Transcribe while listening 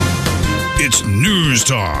It's news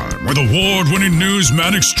time with award-winning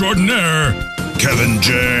newsman extraordinaire, Kevin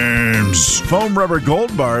James. Foam rubber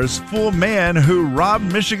gold bars fool man who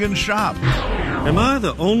robbed Michigan shop. Am I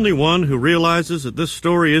the only one who realizes that this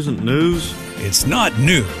story isn't news? It's not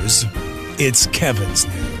news. It's Kevin's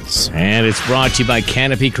news. And it's brought to you by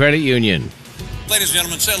Canopy Credit Union. Ladies and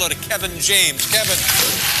gentlemen, say hello to Kevin James. Kevin.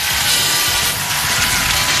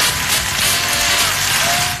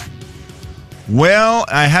 Well,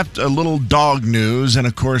 I have a little dog news, and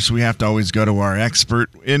of course we have to always go to our expert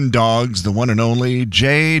in dogs, the one and only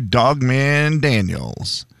Jay Dogman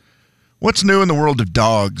Daniels. What's new in the world of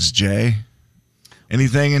dogs, Jay?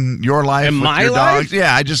 Anything in your life in with my your life? dogs?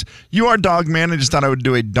 Yeah, you are dog man. I just thought I would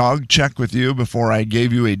do a dog check with you before I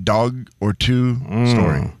gave you a dog or two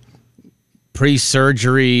story.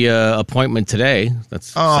 Pre-surgery appointment today.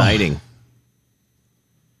 That's exciting.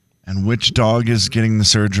 And which dog is getting the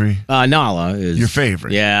surgery? Nala is your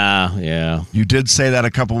favorite. Yeah. You did say that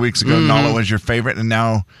a couple weeks ago. Nala was your favorite, and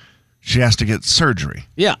now she has to get surgery.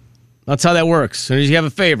 Yeah, that's how that works. As soon as you have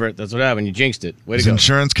a favorite, that's what happened. You jinxed it. Way to Is go.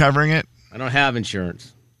 insurance covering it? I don't have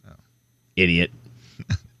insurance. Oh. Idiot.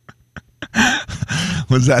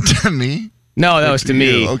 Was that to me? No, that was to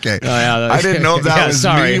me. Okay. Oh, yeah, I didn't know if that was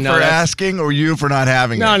me no, for asking or you for not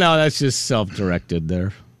having it. No, that's just self-directed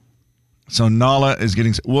there. So Nala is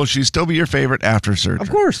getting... Will she still be your favorite after surgery? Of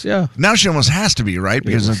course, yeah. Now she almost has to be, right?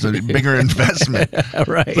 Because it's a bigger investment.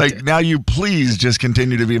 Right. Like, now you please just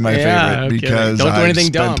continue to be my favorite because don't do I've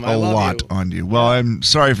anything spent dumb. I a love lot you. on you. Well, I'm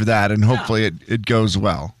sorry for that, and hopefully it goes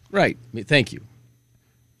well. Right. Thank you.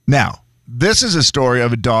 Now, this is a story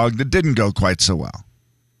of a dog that didn't go quite so well.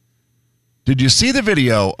 Did you see the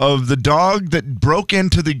video of the dog that broke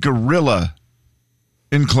into the gorilla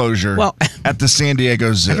enclosure at the San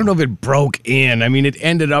Diego Zoo? I don't know if it broke in. I mean, it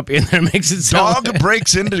ended up in there. Makes it sound... Dog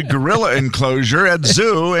breaks into gorilla enclosure at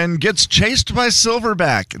zoo and gets chased by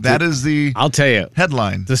silverback. That is the I'll tell you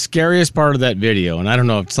headline. The scariest part of that video, and I don't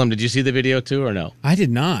know if did you see the video too or no? I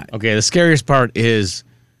did not. Okay, the scariest part is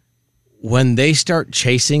when they start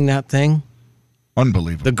chasing that thing.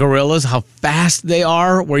 Unbelievable. The gorillas, how fast they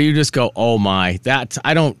are, where you just go, oh my,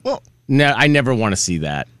 I never want to see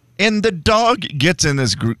that. And the dog gets in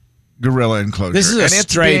this gorilla enclosure. This is a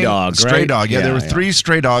stray dog, right? Stray dog, yeah. There were 3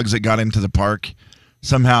 stray dogs that got into the park.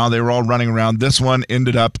 Somehow they were all running around. This one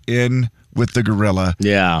ended up in with the gorilla.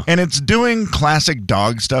 Yeah. And it's doing classic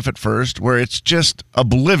dog stuff at first, where it's just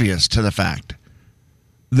oblivious to the fact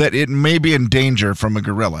that it may be in danger from a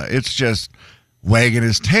gorilla. It's just wagging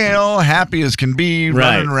his tail, happy as can be,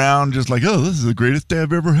 running around just like, oh, this is the greatest day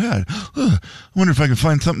I've ever had. I wonder if I can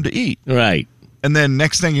find something to eat. Right. And then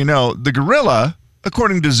next thing you know, the gorilla,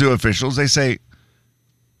 according to zoo officials, they say,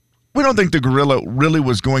 we don't think the gorilla really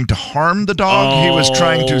was going to harm the dog. Oh. He was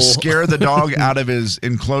trying to scare the dog out of his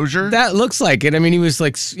enclosure. That looks like it. I mean, he was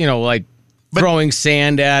like throwing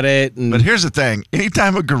sand at it. But here's the thing.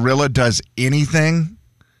 Anytime a gorilla does anything,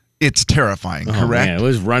 it's terrifying, correct? Man, it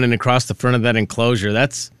was running across the front of that enclosure.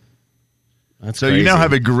 That's so crazy. You now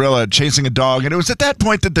have a gorilla chasing a dog, and it was at that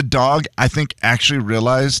point that the dog, I think, actually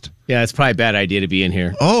realized... Yeah, it's probably a bad idea to be in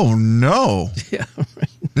here. Oh, no. Yeah, right.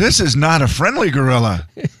 This is not a friendly gorilla.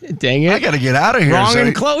 Dang it. I got to get out of here. Wrong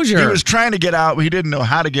enclosure. He was trying to get out, but he didn't know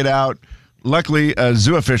how to get out. Luckily,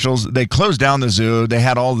 zoo officials, they closed down the zoo. They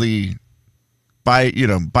had all the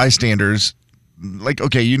bystanders, like,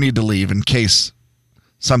 okay, you need to leave in case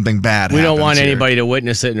something bad happens. We don't want here. anybody to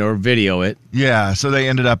witness it or video it. Yeah, so they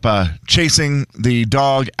ended up chasing the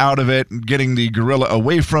dog out of it, getting the gorilla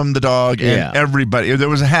away from the dog, and everybody. There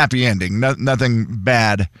was a happy ending. Nothing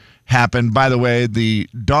bad happened. By the way, the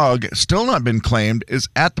dog, still not been claimed, is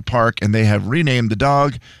at the park, and they have renamed the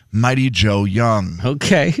dog Mighty Joe Young.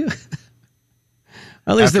 Okay.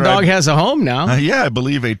 At least the dog has a home now. Yeah, I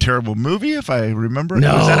believe a terrible movie, if I remember.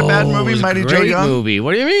 No, was that a bad movie, it was Mighty a Joe great Young? movie.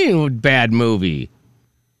 What do you mean, bad movie?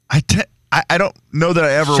 I don't know that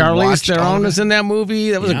I ever Charlize watched Theron is in that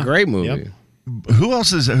movie. That was a great movie. Yep. Who's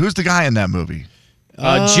the guy in that movie?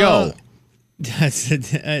 Joe.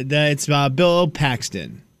 It's Bill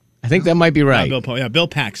Paxton. I think that might be right. Bill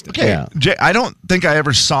Paxton. Okay, Yeah. Jay, I don't think I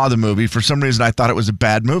ever saw the movie. For some reason, I thought it was a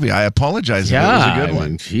bad movie. I apologize if it was a good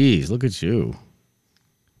one. Jeez, look at you.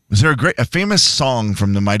 Was there a famous song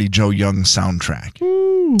from the Mighty Joe Young soundtrack?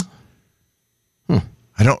 I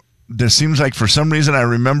don't. There seems like for some reason I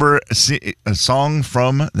remember a song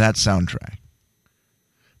from that soundtrack.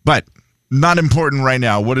 But not important right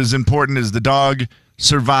now. What is important is the dog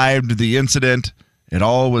survived the incident. It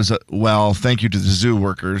all was well. Thank you to the zoo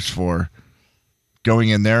workers for going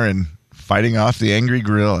in there and fighting off the angry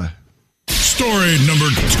gorilla. Story number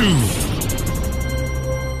 2.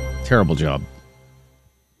 Terrible job.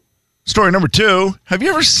 Story number 2. Have you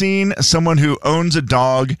ever seen someone who owns a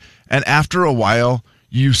dog and after a while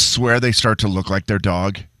you swear they start to look like their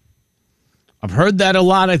dog? I've heard that a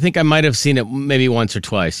lot. I think I might have seen it maybe once or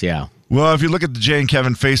twice, yeah. Well, if you look at the Jay and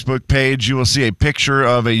Kevin Facebook page, you will see a picture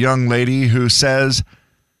of a young lady who says,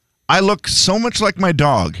 I look so much like my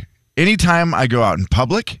dog. Anytime I go out in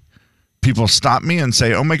public, people stop me and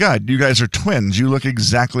say, oh my God, you guys are twins. You look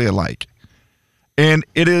exactly alike. And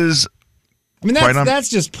it is... I mean, that's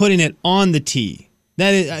just putting it on the tee.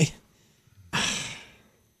 That is...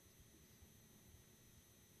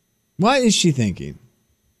 What is she thinking?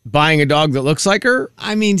 Buying a dog that looks like her?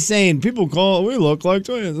 I mean, saying people we look like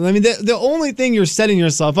twins. I mean, the only thing you're setting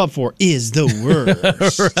yourself up for is the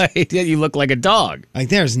worst. Right. Yeah, you look like a dog. Like,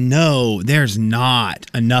 there's not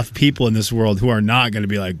enough people in this world who are not going to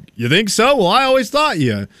be like, you think so? Well, I always thought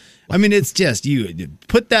you. I mean, it's just, you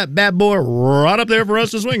put that bad boy right up there for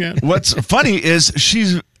us to swing at. What's funny is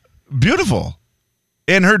she's beautiful.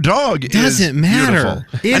 And her dog doesn't matter.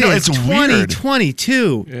 Beautiful. It's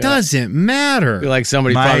 2022. Yeah. Doesn't matter. I feel like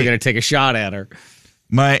somebody's probably going to take a shot at her.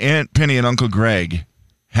 My Aunt Penny and Uncle Greg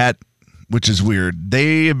which is weird.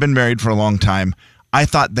 They have been married for a long time. I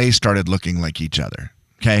thought they started looking like each other.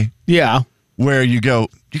 Okay? Yeah. Where you go,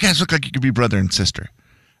 you guys look like you could be brother and sister.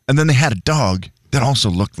 And then they had a dog that also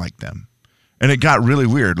looked like them. And it got really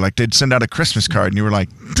weird. Like they'd send out a Christmas card and you were like...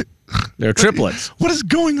 They're triplets. What is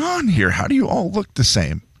going on here? How do you all look the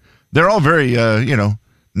same? They're all very,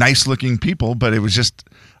 nice-looking people, but it was just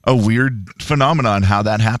a weird phenomenon how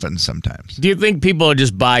that happens sometimes. Do you think people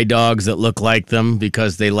just buy dogs that look like them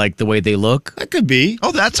because they like the way they look? That could be.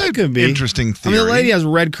 Oh, that's an interesting theory. I mean, the lady has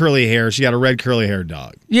red curly hair. She got a red curly hair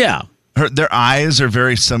dog. Yeah. Their eyes are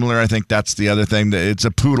very similar. I think that's the other thing. It's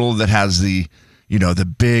a poodle that has the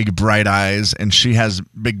big, bright eyes, and she has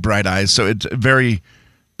big, bright eyes. So it's very...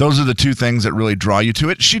 Those are the two things that really draw you to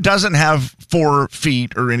it. She doesn't have 4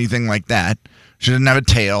 feet or anything like that. She doesn't have a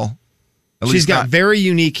tail. She's got very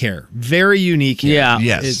unique hair. Very unique hair. Yeah.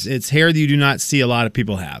 Yes. It's hair that you do not see a lot of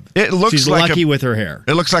people have. She's like lucky with her hair.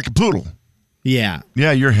 It looks like a poodle. Yeah.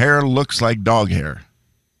 Yeah, your hair looks like dog hair.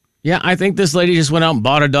 Yeah, I think this lady just went out and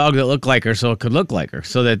bought a dog that looked like her so it could look like her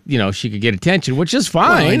so that, she could get attention, which is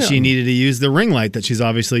fine. Well, and she needed to use the ring light that she's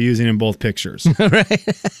obviously using in both pictures. Right.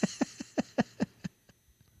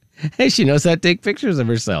 Hey, she knows how to take pictures of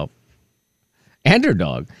herself and her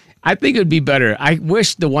dog. I think it would be better. I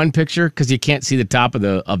wish the one picture, because you can't see the top of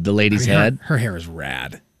the lady's head. Her hair is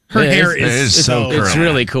rad. Her hair is so curly. It's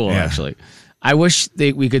really cool, actually. I wish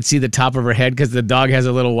we could see the top of her head because the dog has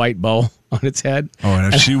a little white bow on its head. Oh,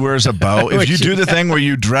 and if she wears a bow, if you do the thing where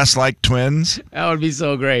you dress like twins. That would be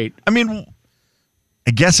so great. I mean,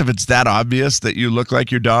 I guess if it's that obvious that you look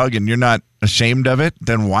like your dog and you're not ashamed of it,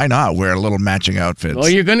 then why not wear a little matching outfits? Well,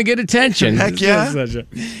 you're going to get attention. Heck yeah.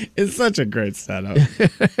 It's such a great setup.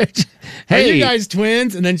 Hey. Are you guys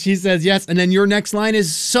twins? And then she says yes. And then your next line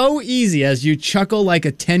is so easy as you chuckle like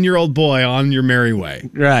a 10-year-old boy on your merry way.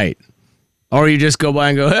 Right. Or you just go by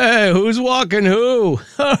and go, hey, who's walking who?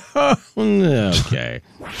 Okay.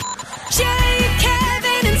 Jay,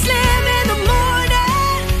 Kevin, and Slim in the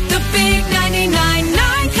morning. The big 99.9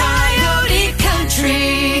 Coyote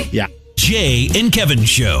Country. Yeah. Jay and Kevin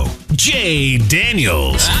Show. Jay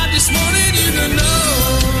Daniels. I just wanted you to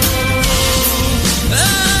know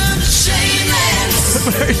I'm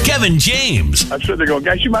shameless. Kevin James. I'm sitting there going,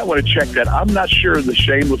 guys, you might want to check that. I'm not sure the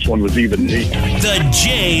shameless one was even me. The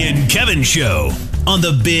Jay and Kevin Show on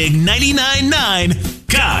the big 99.9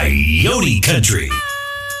 Coyote Country.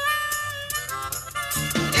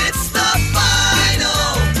 It's the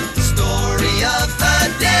final story of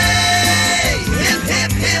the day. Hip,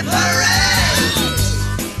 hip, hip, hooray!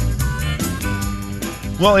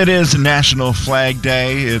 Well, it is National Flag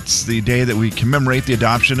Day. It's the day that we commemorate the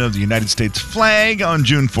adoption of the United States flag on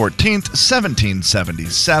June 14th,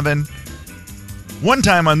 1777. One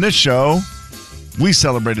time on this show, we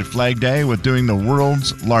celebrated Flag Day with doing the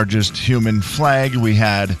world's largest human flag. We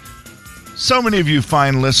had so many of you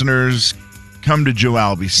fine listeners come to Joe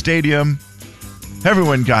Albi Stadium.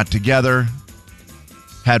 Everyone got together,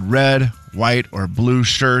 had red, white, or blue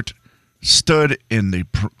shirt, stood in the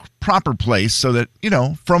proper place so that,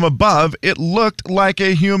 from above, it looked like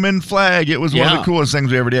a human flag. It was one of the coolest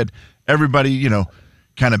things we ever did. Everybody,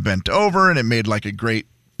 kind of bent over, and it made like a great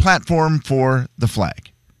platform for the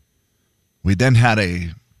flag. We then had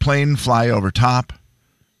a plane fly over top,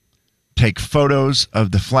 take photos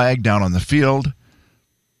of the flag down on the field.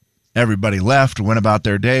 Everybody left, went about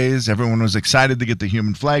their days. Everyone was excited to get the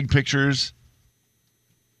human flag pictures.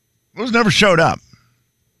 Those never showed up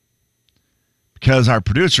because our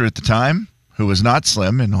producer at the time, who was not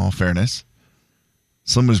Slim in all fairness,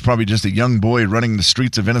 Slim was probably just a young boy running the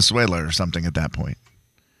streets of Venezuela or something at that point.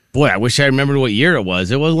 Boy, I wish I remembered what year it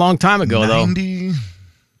was. It was a long time ago, though.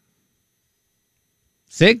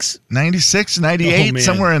 96, 98,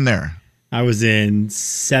 somewhere in there. I was in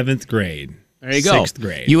 7th grade. There you go. 6th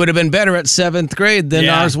grade. You would have been better at 7th grade than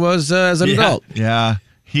ours was as an adult. Yeah.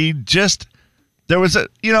 There was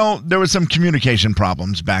some communication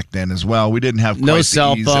problems back then as well. We didn't have quite No the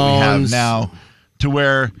cell ease that we have phones. now, to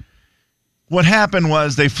where what happened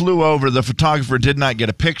was they flew over, the photographer did not get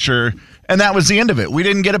a picture, and that was the end of it. We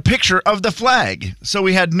didn't get a picture of the flag, so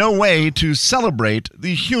we had no way to celebrate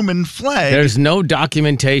the human flag. There's no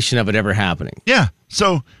documentation of it ever happening. Yeah.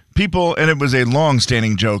 So people, and it was a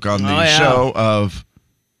long-standing joke on the show of,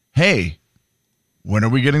 hey, when are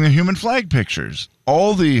we getting the human flag pictures?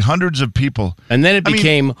 All the hundreds of people. And then it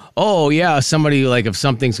became, somebody, like, if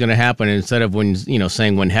something's going to happen, instead of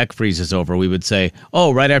saying when heck freezes over, we would say,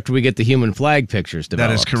 right after we get the human flag pictures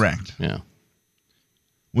developed. That is correct. Yeah.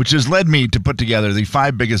 Which has led me to put together the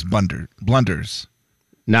 5 biggest blunders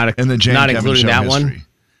in the Jay not and Kevin including Show that history. one.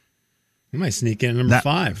 You might sneak in number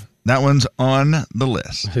 5. That one's on the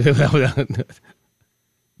list.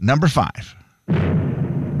 Number 5.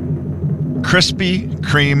 Krispy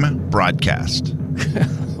Kreme broadcast.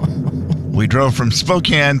 We drove from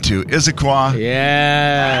Spokane to Issaquah.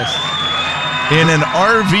 Yes. In an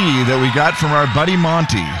RV that we got from our buddy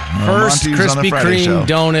Monty. First Monty's on the Krispy Friday Kreme show.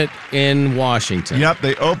 donut in Washington. Yep,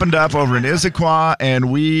 they opened up over in Issaquah,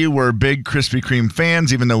 and we were big Krispy Kreme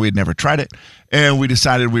fans, even though we had never tried it. And we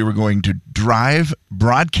decided we were going to drive,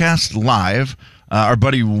 broadcast live. Our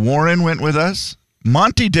buddy Warren went with us.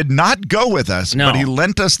 Monty did not go with us, but he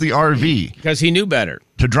lent us the RV. Because he knew better.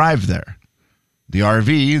 To drive there. The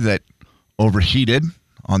RV that overheated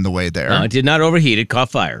on the way there. No, it did not overheat. It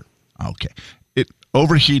caught fire. Okay. It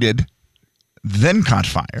overheated, then caught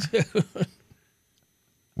fire.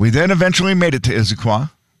 We then eventually made it to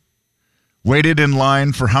Issaquah. Waited in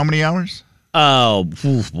line for how many hours? Oh,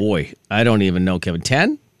 boy. I don't even know, Kevin.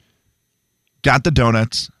 10? Got the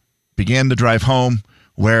donuts. Began the drive home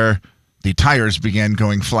where the tires began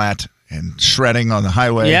going flat and shredding on the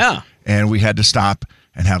highway. Yeah. And we had to stop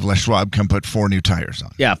and have Les Schwab come put 4 new tires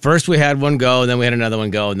on. Yeah, first we had one go, and then we had another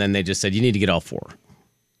one go, and then they just said, you need to get all 4.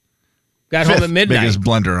 Got home at midnight. Biggest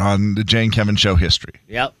blunder on the Jay and Kevin Show history.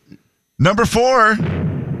 Yep. Number 4.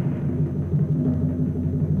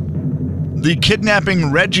 The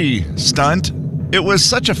kidnapping Reggie stunt. It was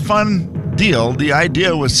such a fun deal. The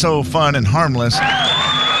idea was so fun and harmless.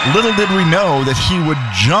 Little did we know that he would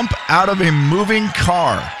jump out of a moving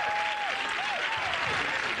car.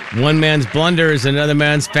 One man's blunder is another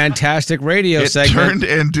man's fantastic radio segment. It turned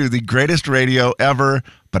into the greatest radio ever,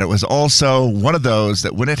 but it was also one of those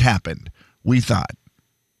that when it happened, we thought,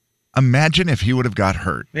 imagine if he would have got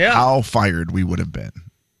hurt. Yeah. How fired we would have been.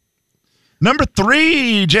 Number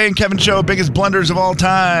 3, Jay and Kevin Show, biggest blunders of all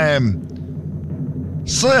time.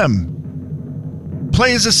 Slim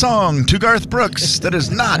plays a song to Garth Brooks that is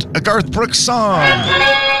not a Garth Brooks song.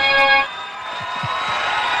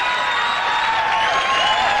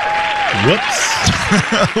 Whoops.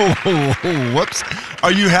 Whoops.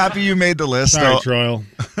 Are you happy you made the list? Sorry, Troil.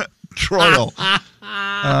 Troil.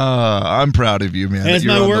 I'm proud of you, man. It's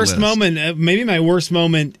my worst moment, maybe my worst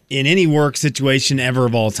moment in any work situation ever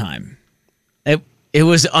of all time. It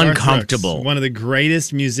was Garth uncomfortable. Brooks, one of the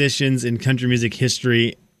greatest musicians in country music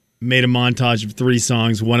history, made a montage of 3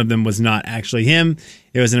 songs. One of them was not actually him.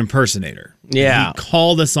 It was an impersonator. Yeah. He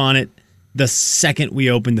called us on it the second we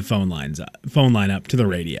opened the phone line up to the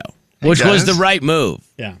radio. Which was the right move.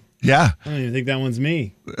 Yeah. Yeah. I don't even think that one's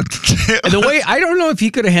me. The way, I don't know if he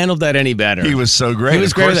could have handled that any better. He was so great.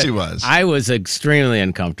 Of course he was. I was extremely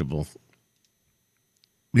uncomfortable.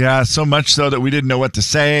 Yeah, so much so that we didn't know what to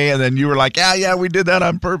say. And then you were like, yeah, we did that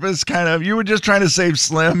on purpose, kind of. You were just trying to save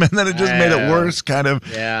Slim, and then it just made it worse, kind of.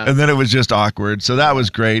 Yeah. And then it was just awkward. So that was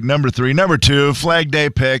great. Number 3. Number 2, Flag Day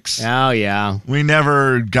pics. Oh, yeah. We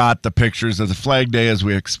never got the pictures of the Flag Day as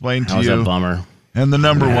we explained to you. That was a bummer. And the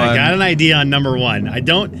number 1. I got an idea on number 1.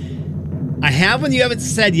 I have one you haven't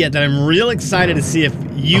said yet that I'm real excited to see if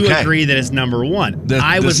you agree that it's number 1.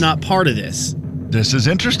 I was not part of this. This is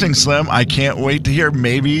interesting, Slim. I can't wait to hear.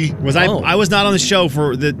 Maybe I was not on the show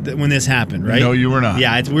for when this happened, right? No, you were not.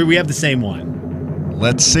 Yeah, we have the same one.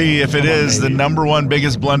 Let's see if it is the number 1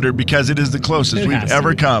 biggest blunder, because it is the closest we've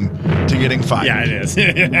ever come to getting fired. Yeah, it is.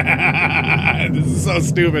 This is so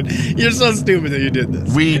stupid. You're so stupid that you did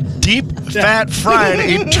this. We deep fat fried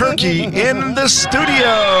a turkey in the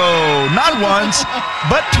studio. Not once,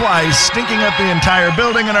 but twice, stinking up the entire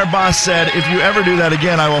building. And our boss said, if you ever do that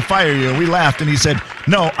again, I will fire you. And we laughed, and he said,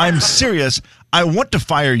 no, I'm serious. I want to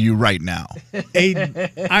fire you right now. A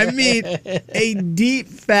deep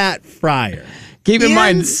fat fryer. Keep in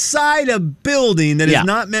mind, inside a building that Yeah. is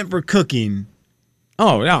not meant for cooking.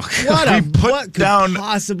 oh no, What could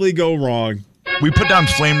possibly go wrong? We put down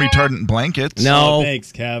flame retardant blankets. no, Oh,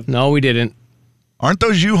 thanks, Kev. no, we didn't. Aren't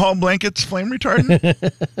those U-Haul blankets flame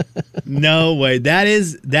retardant? No way.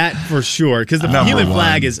 That for sure. Because the Number human one.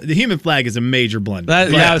 flag is a major blunder.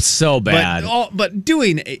 That's so bad. But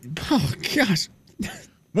doing gosh,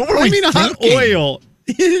 What were we flaming hot thinking? oil.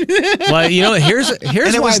 Well, here's And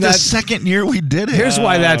it why was the that's second year we did it. here's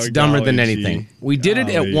why that's dumber than golly anything. gee. We did it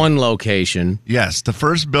at Golly. one location. Yes, the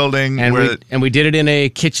first building And where we did it in a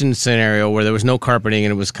kitchen scenario where there was no carpeting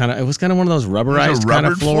and it was kind of one of those rubberized kind of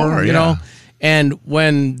rubbered floor, floor, you yeah. know. And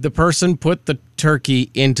when the person put the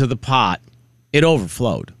turkey into the pot, it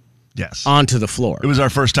overflowed yes, onto the floor. it was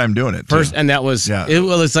our first time doing it. First, too. and that was Yeah.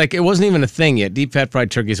 it's like it wasn't even a thing yet. Deep fat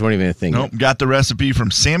fried turkeys weren't even a thing. Nope, Yet. got the recipe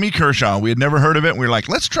from Sammy Kershaw. We had never heard of it. And we were like,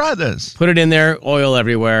 let's try this. Put it in there, oil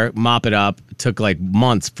everywhere, mop it up. It took like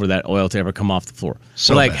months for that oil to ever come off the floor.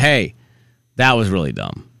 So We're like, bad. hey, that was really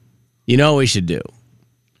dumb. You know what we should do?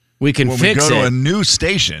 We can When we fix go to it. a new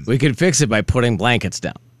station, We could fix it by putting blankets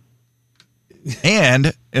down.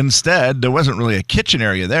 and instead, there wasn't really a kitchen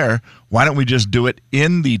area there. Why don't we just do it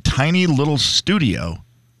in the tiny little studio?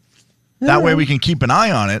 That way we can keep an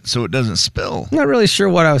eye on it so it doesn't spill. Not really sure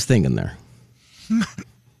what I was thinking there.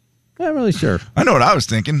 Not really sure. I know what I was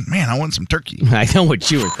thinking. Man, I want some turkey. I know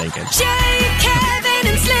what you were thinking. Jay, Kevin,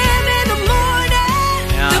 and Slim in the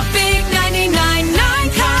morning. Yeah. The big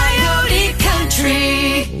 99.9 Coyote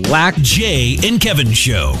Country. Black Jay and Kevin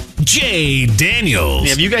Show. Jay Daniels.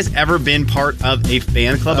 Have you guys ever been part of a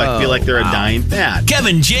fan club? I feel like they're a dying fad.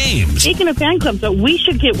 Kevin James. Speaking of fan clubs, so we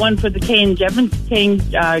should get one for the Kay and you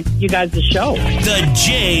guys' show. The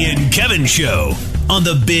Jay and Kevin Show on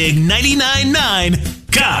the big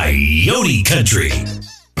 99.9 Coyote Country.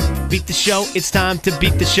 Beat the show, it's time to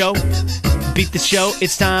beat the show. Beat the show,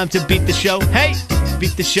 it's time to beat the show. Hey!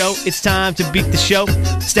 Beat the show, it's time to beat the show.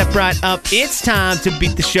 Step right up, it's time to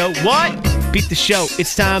beat the show. What? Beat the show,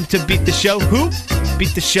 it's time to beat the show. Who?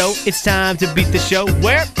 Beat the show, it's time to beat the show.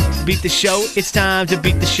 Where? Beat the show, it's time to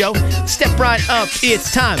beat the show. Step right up,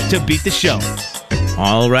 it's time to beat the show.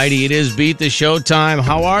 All righty, it is Beat the Show time.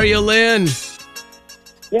 How are you, Lynn?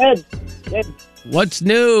 Good. Good. What's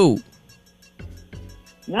new?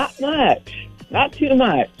 Not much. Not too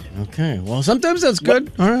much. Okay, well, sometimes that's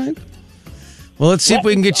good. All right. Well, let's see if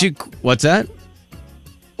we can get you. What's that?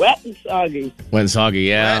 Wet and soggy. Wet and soggy,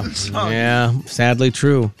 yeah. Wet and soggy. Yeah, sadly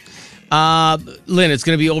true. Lynn, it's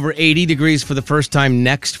going to be over 80 degrees for the first time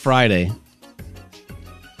next Friday.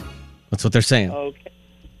 That's what they're saying. Okay.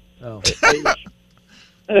 Oh.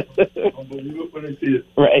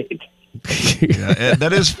 Right. Yeah,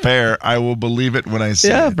 that is fair. I will believe it when I see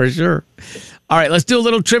Yeah, it. for sure. All right, let's do a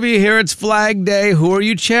little trivia here. It's Flag Day. Who are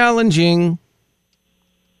you challenging?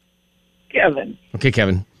 Kevin. Okay,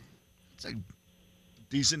 Kevin.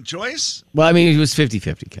 Decent choice. Well, I mean, it was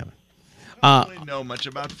 50-50, Kevin. I don't really know much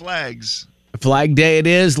about flags. Flag Day it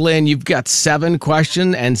is. Lynn, you've got 7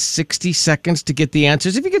 questions and 60 seconds to get the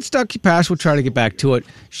answers. If you get stuck, you pass. We'll try to get back to it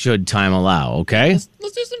should time allow, okay? Let's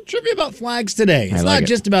do some trivia about flags today. It's I like not it.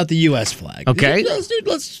 just about the U.S. flag. Okay.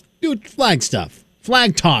 Let's do flag stuff.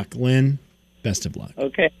 Flag talk, Lynn. Best of luck.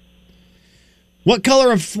 Okay. What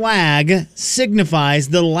color of flag signifies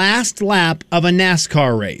the last lap of a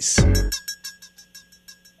NASCAR race?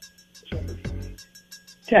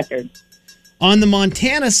 Checkered. On the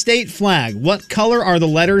Montana state flag, what color are the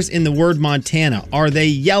letters in the word Montana? Are they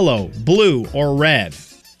yellow, blue, or red?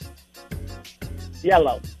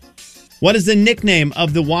 Yellow. What is the nickname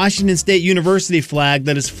of the Washington State University flag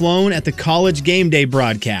that is flown at the college game day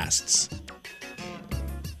broadcasts?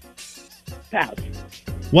 Pass.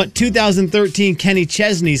 What 2013 Kenny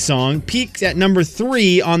Chesney song peaked at number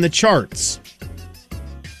 3 on the charts?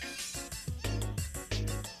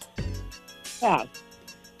 Pass.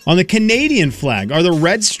 On the Canadian flag, are the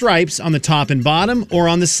red stripes on the top and bottom or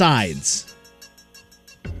on the sides?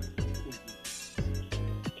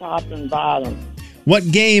 Top and bottom. What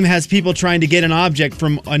game has people trying to get an object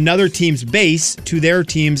from another team's base to their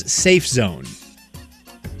team's safe zone?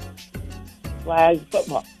 Flag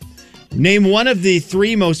football. Name one of the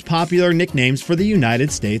 3 most popular nicknames for the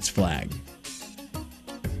United States flag.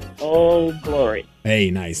 Old Glory.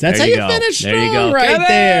 Hey, nice. That's There how you you go. finish There strong you go. right Kevin!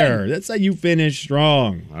 there. That's how you finish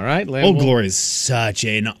strong. All right, Lynn. Old we'll- Glory is such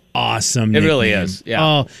an awesome It really nickname. is, yeah.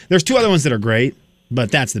 Oh, there's 2 other ones that are great,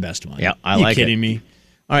 but that's the best one. Yeah, I you like it. kidding me?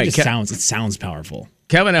 All right, It sounds powerful.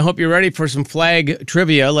 Kevin, I hope you're ready for some flag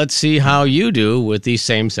trivia. Let's see how you do with these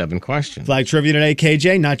same 7 questions. Flag trivia today,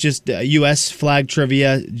 KJ, not just U.S. flag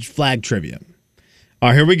trivia. All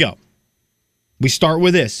right, here we go. We start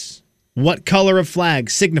with this. What color of flag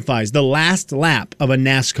signifies the last lap of a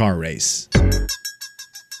NASCAR race?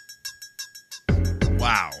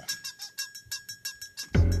 Wow.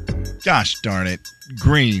 Gosh darn it.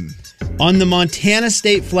 Green. On the Montana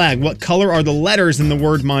state flag, what color are the letters in the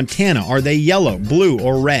word Montana? Are they yellow, blue,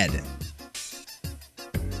 or red?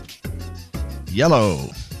 Yellow.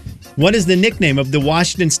 What is the nickname of the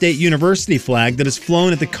Washington State University flag that is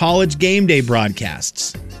flown at the college game day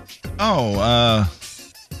broadcasts?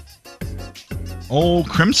 Old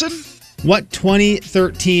Crimson? What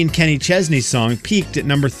 2013 Kenny Chesney song peaked at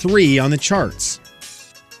number 3 on the charts?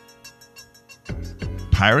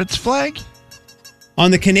 Pirates flag? On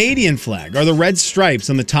the Canadian flag, are the red stripes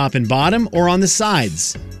on the top and bottom or on the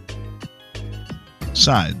sides?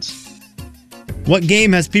 Sides. What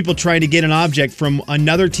game has people trying to get an object from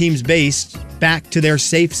another team's base back to their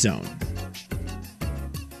safe zone?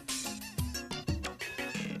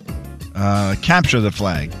 Capture the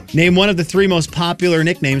flag. Name one of the 3 most popular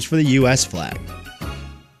nicknames for the U.S. flag.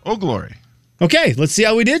 Oh, glory. Okay, let's see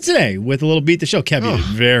how we did today with a little Beat the Show. Kevin, you did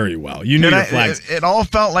very well. You knew your flags. It all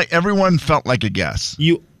felt like everyone felt like a guess.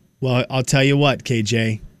 Well, I'll tell you what,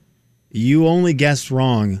 KJ. You only guessed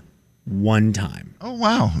wrong 1 time. Oh,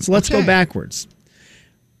 wow. So let's go backwards.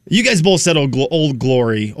 You guys both said Old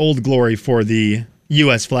Glory for the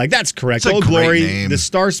U.S. flag. That's correct. It's a Old great Glory, name. the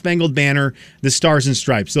Star-Spangled Banner, the Stars and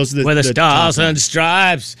Stripes. Those are Where the stars top and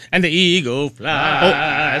stripes and the eagle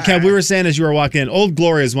flies. Kev, we were saying as you were walking in, Old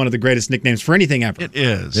Glory is one of the greatest nicknames for anything ever. It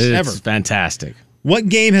is. It's ever. fantastic. What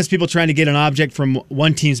game has people trying to get an object from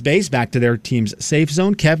one team's base back to their team's safe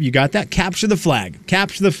zone? Kev, you got that? Capture the flag.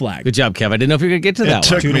 Capture the flag. Good job, Kev. I didn't know if you were going to get to that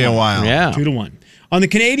It took me a while. Yeah. 2-1. On the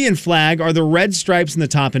Canadian flag, are the red stripes in the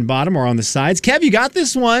top and bottom or on the sides? Kev, you got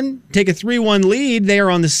this one. Take a 3-1 lead. They are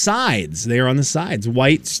on the sides.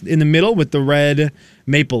 White in the middle with the red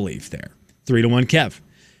maple leaf there. 3-1, Kev.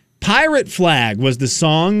 Pirate Flag was the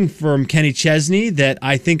song from Kenny Chesney that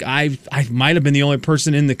I think I might have been the only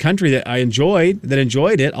person in the country that enjoyed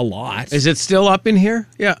it a lot. Is it still up in here?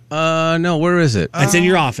 Yeah. No, where is it? It's in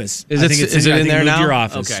your office. Is it in there now? Your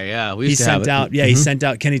office. Okay, yeah. He sent out. Yeah, he sent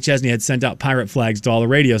out. Kenny Chesney had sent out pirate flags to all the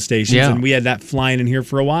radio stations, and we had that flying in here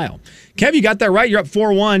for a while. Kev, you got that right. You're up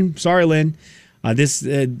 4-1. Sorry, Lynn.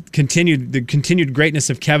 The continued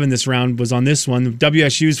greatness of Kevin this round was on this one.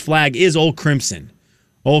 WSU's flag is Old Crimson.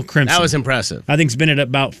 Old Crimson. That was impressive. I think it's been at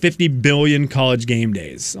about 50 billion college game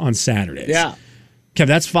days on Saturdays. Yeah. Kev,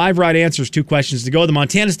 that's 5 right answers, 2 questions to go. The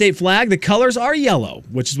Montana State flag, the colors are yellow,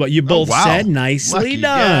 which is what you both said. Nicely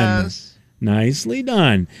done. Guess. Nicely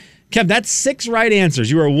done. Kev, that's 6 right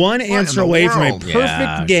answers. You are 1 answer away from a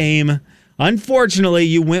perfect game. Unfortunately,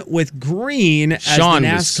 you went with green as the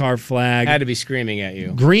NASCAR flag. Had to be screaming at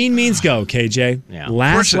you. Green means go, KJ. Yeah.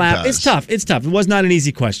 Last lap. It's tough. It's tough. It was not an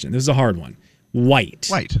easy question. This was a hard one. White.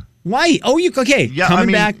 Oh, okay. Yeah,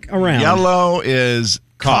 Coming back around. Yellow is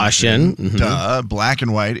caution. Mm-hmm. Duh. Black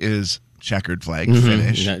and white is checkered flag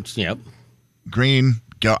finish. Yep. Green,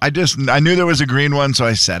 go. I knew there was a green one, so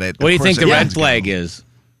I said it. What do you think the red flag is?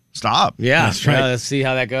 Stop. Yeah. That's right. Let's see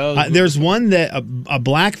how that goes. There's one that a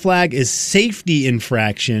black flag is safety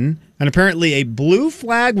infraction, and apparently a blue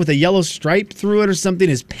flag with a yellow stripe through it or something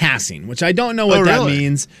is passing, which I don't know what that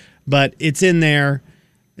means, but it's in there.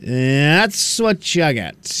 That's what you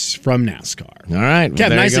get from NASCAR. All right. Kev,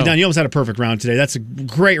 nicely done. You almost had a perfect round today. That's a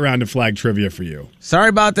great round of flag trivia for you. Sorry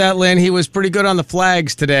about that, Lynn. He was pretty good on the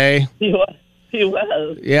flags today. He was.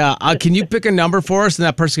 Yeah. Can you pick a number for us, and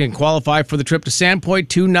that person can qualify for the trip to Sandpoint,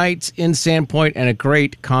 2 nights in Sandpoint, and a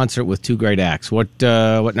great concert with 2 great acts? What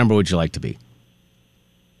number would you like to be?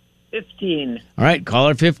 15. All right.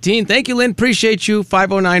 Caller 15. Thank you, Lynn. Appreciate you.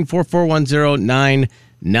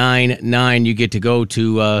 509-4410-999. You get to go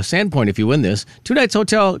to Sandpoint if you win this. 2 nights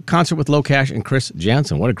hotel concert with Low Cash and Chris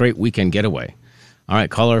Jansen. What a great weekend getaway. All right,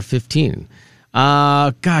 caller 15.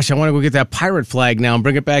 Gosh, I want to go get that pirate flag now and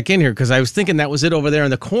bring it back in here because I was thinking that was it over there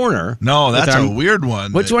in the corner. No, that's a weird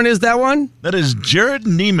one. Which one is that one? That is Jared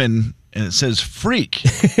Neiman, and it says freak.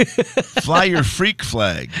 Fly your freak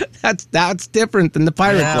flag. That's different than the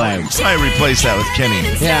pirate flag. I replace that with Kenny.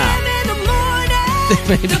 Yeah. The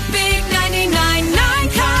big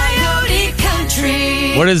 99.9 Coyote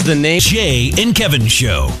Country. What is the name? Jay and Kevin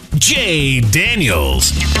Show. Jay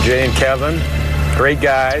Daniels. Jay and Kevin, great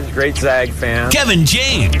guys, great Zag fans. Kevin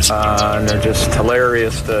James. And they're just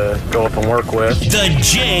hilarious to go up and work with. The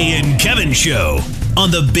Jay and Kevin Show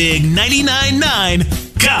on the big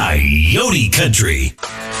 99.9 Coyote Country.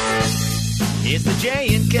 It's the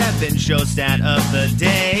Jay and Kevin Show stat of the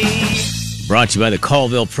day. Brought to you by the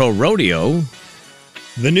Colville Pro Rodeo.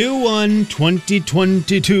 The new one,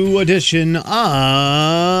 2022 edition of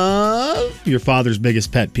Your Father's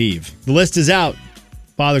Biggest Pet Peeve. The list is out.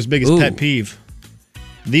 Father's Biggest Pet Peeve.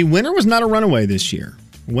 The winner was not a runaway this year.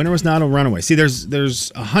 Winner was not a runaway. See, there's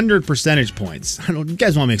 100 percentage points. I don't. You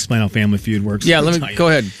guys want me to explain how Family Feud works? Yeah, let me go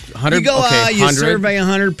ahead. 100. You go okay, you 100. survey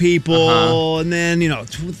 100 people, and then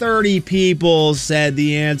 30 people said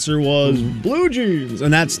the answer was blue jeans,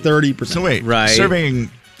 and that's 30%. So wait, Right.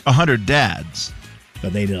 surveying 100 dads.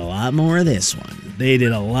 But they did a lot more of this one. They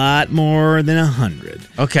did a lot more than 100.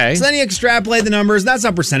 Okay. So then you extrapolate the numbers. That's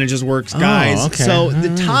how percentages works, guys. Oh, okay. So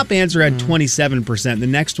the top answer had 27%. The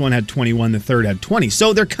next one had 21. The third had 20.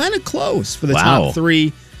 So they're kind of close for the top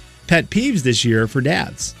 3 pet peeves this year for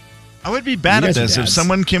dads. I would be bad You at guys are this if dads.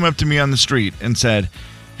 someone came up to me on the street and said,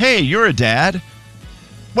 "Hey, you're a dad.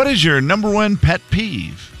 What is your number one pet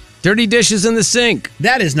peeve?" Dirty dishes in the sink.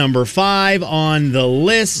 That is number 5 on the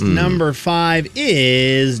list. Number 5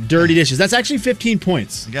 is dirty dishes. That's actually 15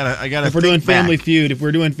 points. I gotta. If we're doing think back. Family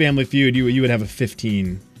Feud, you would have a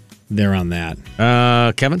 15 there on that.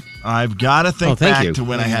 Kevin? I've got to think thank back you. to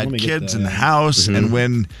when I Let had me get kids the- in the house and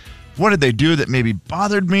when, what did they do that maybe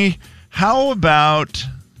bothered me? How about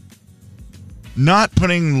not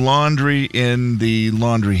putting laundry in the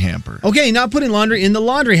laundry hamper? Okay, not putting laundry in the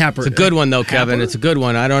laundry hamper. It's a good one, though, Kevin. Hamper? It's a good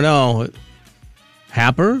one. I don't know.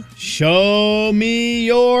 Happer? Show me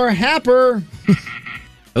your happer.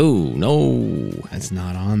 Oh, no. That's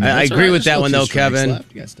not on there. I That's agree all right. with There's that still one, 2 though, strikes Kevin.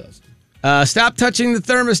 left. You guys toast. Stop touching the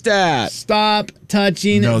thermostat. Stop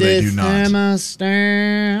touching No, they this do not.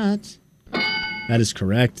 thermostat. That is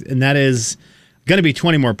correct. And that is going to be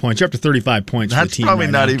 20 more points. You're up to 35 points for That's the team probably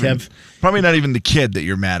right not now, even. Kev. Probably not even the kid that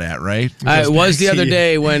you're mad at, right? It was the back to other you.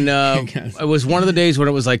 day when it was one of the days when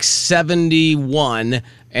it was like 71,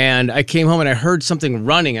 and I came home and I heard something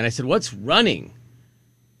running, and I said, "What's running?"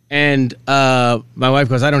 And my wife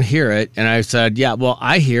goes, "I don't hear it," and I said, "Yeah, well,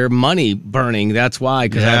 I hear money burning. That's why,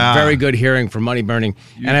 because I have Yeah. very good hearing for money burning."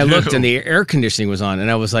 And I looked, and the air conditioning was on,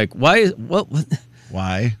 and I was like, "Why? What?"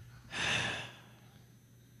 Why?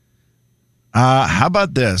 How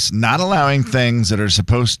about this? Not allowing things that are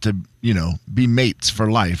supposed to, be mates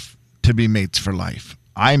for life to be mates for life.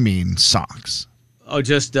 I mean socks. Oh,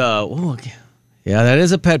 just okay. Yeah, that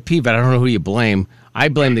is a pet peeve, but I don't know who you blame. I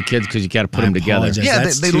blame the kids because you got to put them together. apologize. Yeah,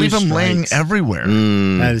 That's they 2 leave them laying strikes. everywhere.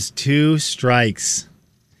 That is 2 strikes.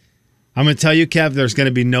 I'm going to tell you, Kev, there's going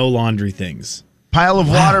to be no laundry things. Pile of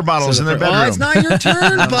water bottles in their bedroom. Oh, it's not your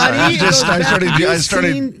turn, buddy. I It goes back to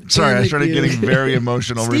started Family getting Feud. very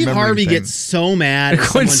emotional. Steve remembering Harvey things. gets so mad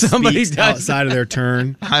if When someone somebody speaks does outside of their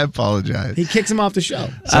turn. I apologize. He kicks him off the show.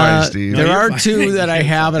 Sorry, Steve. There No, you're are fine. 2 that I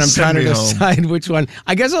have, and I'm Send trying to me home. decide which one.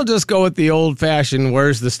 I guess I'll just go with the old-fashioned,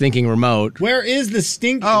 where's the stinking remote? Where is the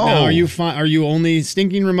stink? Oh. Now, are you fine? Are you only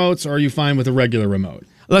stinking remotes, or are you fine with a regular remote?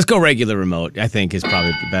 Let's go regular remote, I think is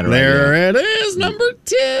probably the better There idea. it is, number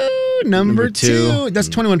 2. Number 2. That's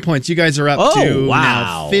 21 points. You guys are up Oh, to wow.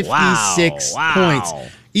 now 56 Wow. points.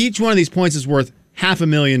 Each one of these points is worth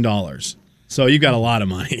 $500,000. So you got a lot of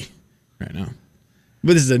money right now.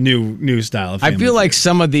 But this is a new style of I Family feel like Feud.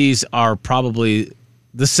 some of these are probably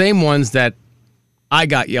the same ones that I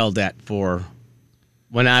got yelled at for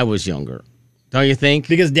when I was younger. Don't you think?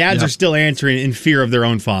 Because dads are still answering in fear of their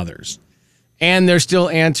own fathers. And they're still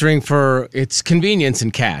answering for its convenience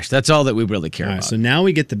and cash. That's all that we really care All right, about. so now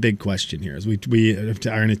we get the big question here. As we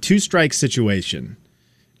are in a 2-strike situation.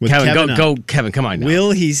 With Kevin, up. go, Kevin, come on now.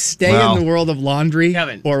 Will he stay Well, in the world of laundry,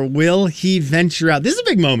 Kevin. or will he venture out? This is a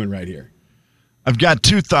big moment right here. I've got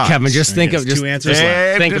 2 thoughts. Kevin, just think of Yes, 2 answers left.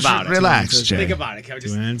 Hey, think just about it. relax, Jay. Think about it, Kevin.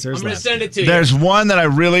 Just, 2 answers I'm going to left. send it to you. There's one that I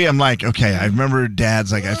really am like, okay, I remember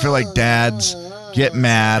dads, I feel like dads get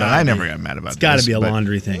mad, and I never got mad about It's got to this, be a but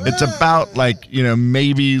laundry thing. It's about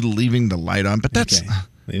maybe leaving the light on, but that's Okay.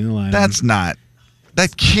 Leaving the light that's not,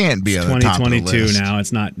 that can't be on. on the top of the 2022 list. now.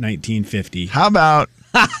 It's not 1950. How about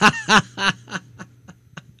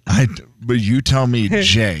but you tell me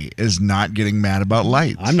Jay is not getting mad about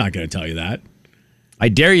lights. I'm not going to tell you that. I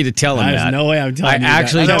dare you to tell him There's that. no way I'm telling you I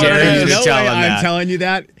actually that. dare you to no tell way him I'm that. telling you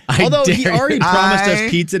that. I Although he dare already you. promised us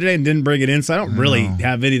pizza today and didn't bring it in, so I don't really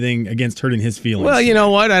have anything against hurting his feelings. Well, you know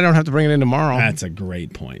what? I don't have to bring it in tomorrow. That's a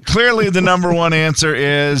great point. Clearly, the number one answer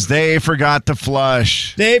is they forgot to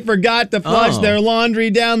flush. They forgot to flush their laundry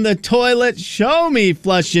down the toilet. Show me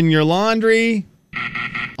flushing your laundry.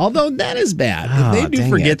 Although that is bad. If they do dang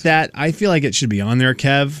forget it. that, I feel like it should be on there,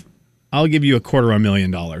 Kev. I'll give you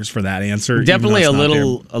 $250,000 for that answer. even Definitely though a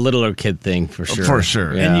it's not there. littler kid thing for sure. For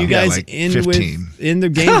sure. And you Yeah, guys like in 15. in the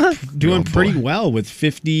game doing Oh, boy. pretty well with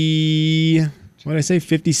 50. What did I say?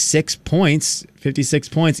 56 points. 56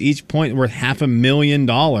 points. Each point worth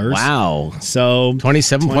 $500,000. Wow. So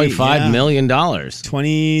 $27.5 million.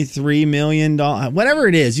 $23 million. Whatever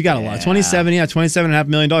it is, you got a lot. $27.5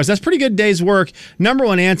 million. That's pretty good day's work. Number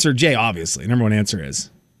one answer, Jay, obviously. Number one answer is.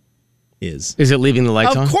 Is it leaving the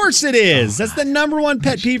lights on? Of course it is. That's the number one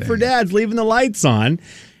pet peeve for dads, leaving the lights on.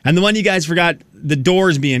 And the one you guys forgot, the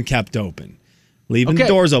doors being kept open. Leaving the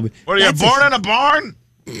doors open. What, are you born in a barn?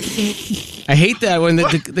 I hate that when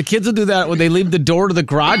the kids will do that when they leave the door to the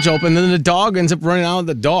garage open, then the dog ends up running out.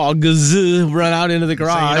 The dog run out into the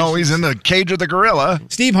garage. So he's in the cage with the gorilla.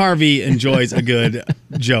 Steve Harvey enjoys a good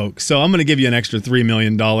joke, so I'm going to give you an extra $3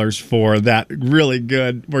 million for that really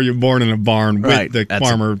good where you're born in a barn with the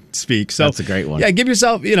farmer speak. So that's a great one. Yeah, give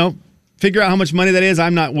yourself, figure out how much money that is.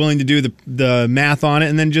 I'm not willing to do the math on it,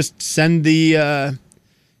 and then just send the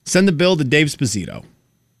bill to Dave Sposito.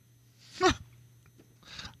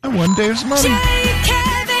 I won Dave's money. Jay,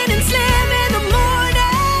 Kevin, and Slim in the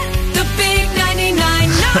morning. The big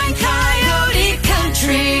 99.9 Coyote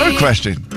Country. Good question.